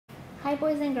Hi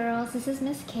boys and girls, this is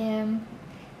Miss Kim.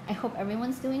 I hope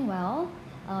everyone's doing well.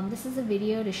 This is a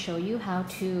video to show you how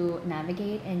to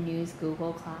navigate and use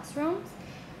Google Classrooms.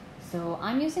 So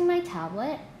I'm using my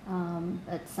tablet,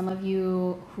 but some of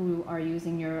you who are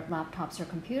using your laptops or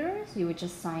computers, you would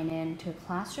just sign in to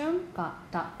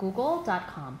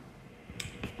classroom.google.com.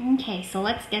 Okay, so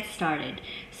let's get started.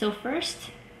 So first,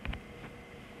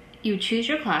 you choose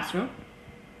your classroom.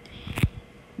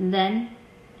 Then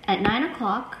at 9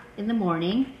 o'clock in the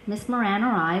morning, Miss Moran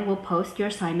or I will post your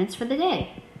assignments for the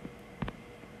day.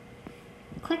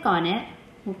 Click on it.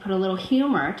 We'll put a little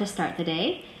humor to start the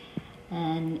day.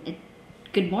 And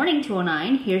good morning,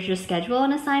 209. Here's your schedule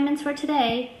and assignments for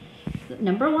today.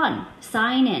 Number 1,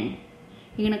 sign in.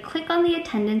 You're going to click on the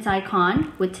attendance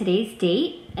icon with today's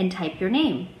date and type your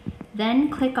name. Then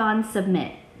click on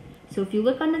submit. So if you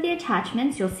look under the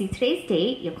attachments, you'll see today's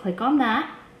date. You'll click on that.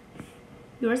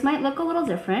 Yours might look a little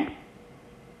different.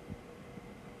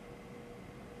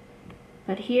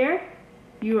 But here,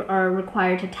 you are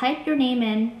required to type your name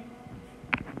in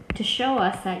to show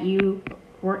us that you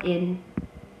were in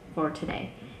for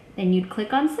today. Then you'd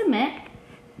click on submit.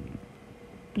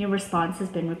 Your response has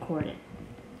been recorded.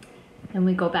 Then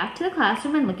we go back to the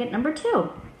classroom and look at number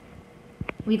 2.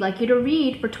 We'd like you to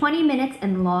read for 20 minutes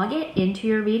and log it into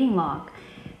your reading log.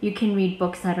 You can read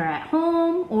books that are at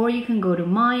home, or you can go to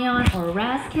Myon or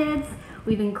RazKids.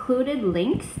 We've included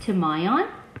links to Myon.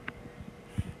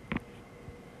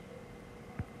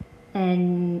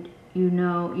 And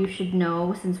you should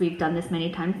know, since we've done this many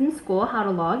times in school, how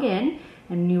to log in.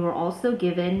 And you were also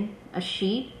given a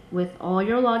sheet with all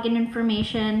your login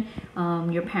information.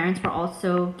 Your parents were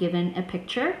also given a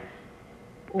picture.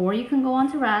 Or you can go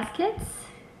on to RazKids.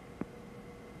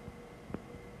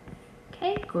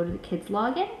 Okay, go to the kids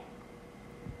login.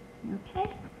 Okay.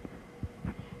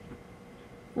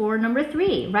 Or number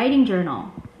 3, writing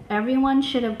journal. Everyone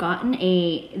should have gotten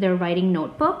their writing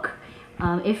notebook.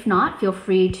 If not, feel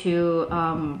free to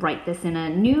write this in a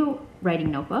new writing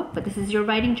notebook, but this is your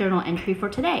writing journal entry for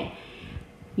today.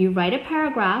 You write a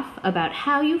paragraph about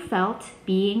how you felt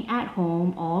being at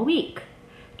home all week.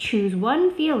 Choose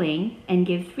one feeling and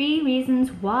give 3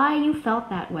 reasons why you felt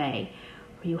that way.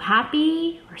 Were you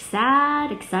happy or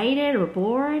sad, excited or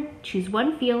bored? Choose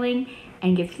one feeling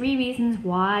and give 3 reasons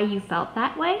why you felt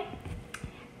that way.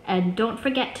 And don't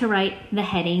forget to write the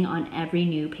heading on every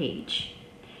new page.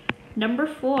 Number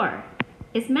 4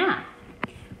 is math.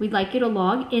 We'd like you to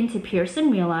log into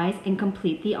Pearson Realize and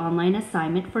complete the online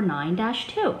assignment for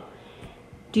 9-2.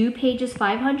 Do pages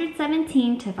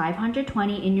 517 to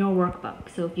 520 in your workbook.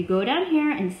 So if you go down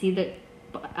here and see the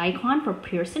icon for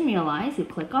Pearson Realize, you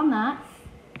click on that.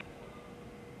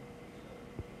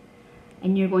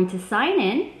 And you're going to sign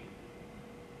in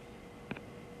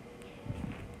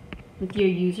with your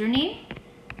username.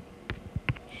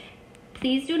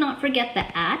 Please do not forget the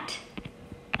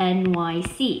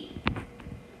 @NYC.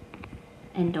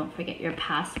 And don't forget your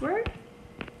password.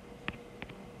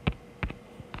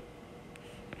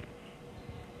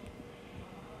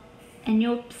 And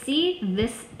you'll see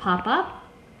this pop up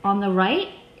on the right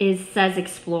says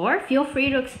explore. Feel free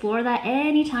to explore that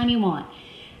anytime you want.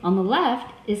 On the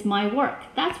left is my work.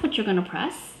 That's what you're going to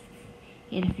press.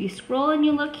 And if you scroll and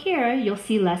you look here, you'll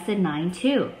see lesson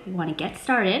 9-2. You want to get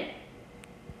started.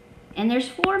 And there's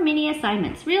 4 mini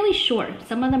assignments, really short.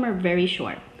 Some of them are very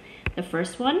short. The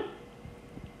first one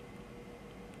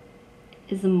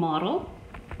is a model,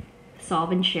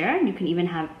 solve and share, and you can even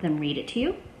have them read it to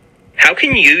you. How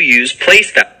can you use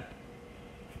PlayStyle?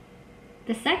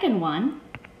 The second one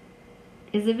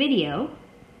is a video.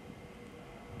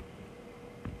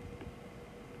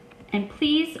 And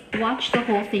please watch the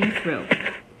whole thing through.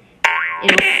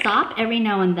 It'll stop every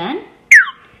now and then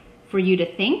for you to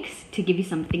think, to give you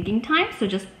some thinking time, so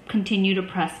just continue to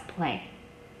press play.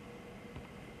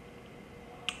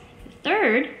 The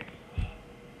third,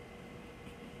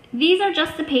 these are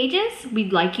just the pages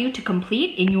we'd like you to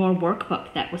complete in your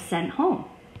workbook that was sent home.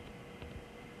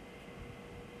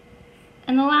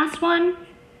 And the last one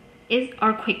is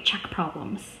our quick check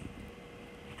problems.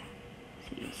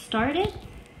 So you start it.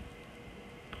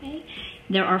 Okay.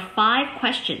 There are 5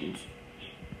 questions.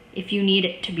 If you need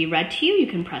it to be read to you, you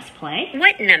can press play.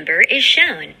 What number is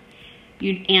shown?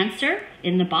 You'd answer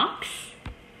in the box.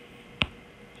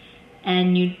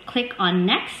 And you'd click on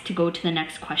next to go to the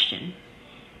next question.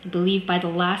 I believe by the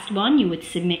last one, you would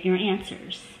submit your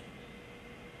answers.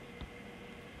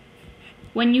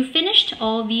 When you finished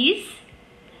all these,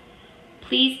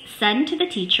 please send to the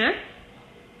teacher.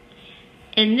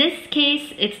 In this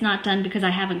case, it's not done because I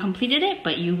haven't completed it,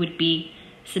 but you would be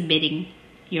submitting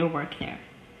your work there.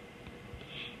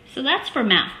 So that's for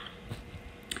math.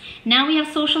 Now we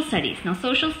have social studies. Now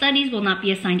social studies will not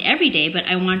be assigned every day, but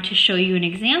I want to show you an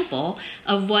example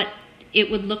of what it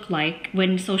would look like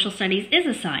when social studies is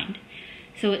assigned.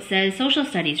 So it says social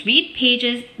studies, read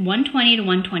pages 120 to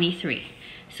 123.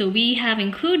 So we have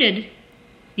included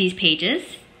these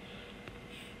pages,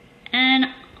 and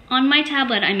on my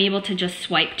tablet I'm able to just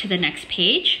swipe to the next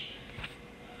page.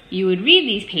 You would read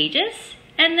these pages,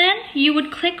 and then you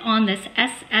would click on this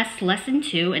SS Lesson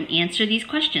 2 and answer these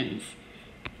questions.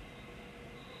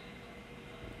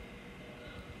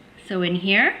 So in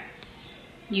here,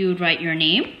 you would write your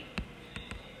name.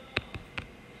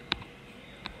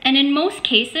 And in most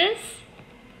cases,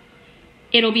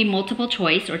 it'll be multiple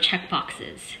choice or check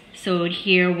boxes. So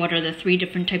here, what are the 3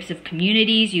 different types of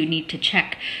communities? You need to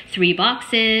check 3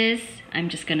 boxes. I'm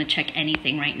just gonna check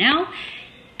anything right now.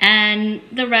 And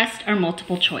the rest are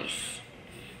multiple choice.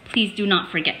 Please do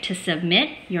not forget to submit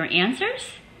your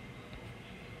answers.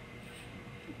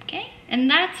 Okay, and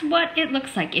that's what it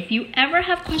looks like. If you ever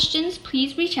have questions,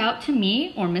 please reach out to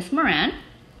me or Miss Moran.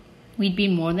 We'd be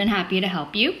more than happy to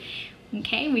help you.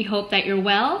 Okay, we hope that you're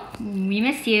well. We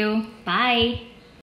miss you. Bye.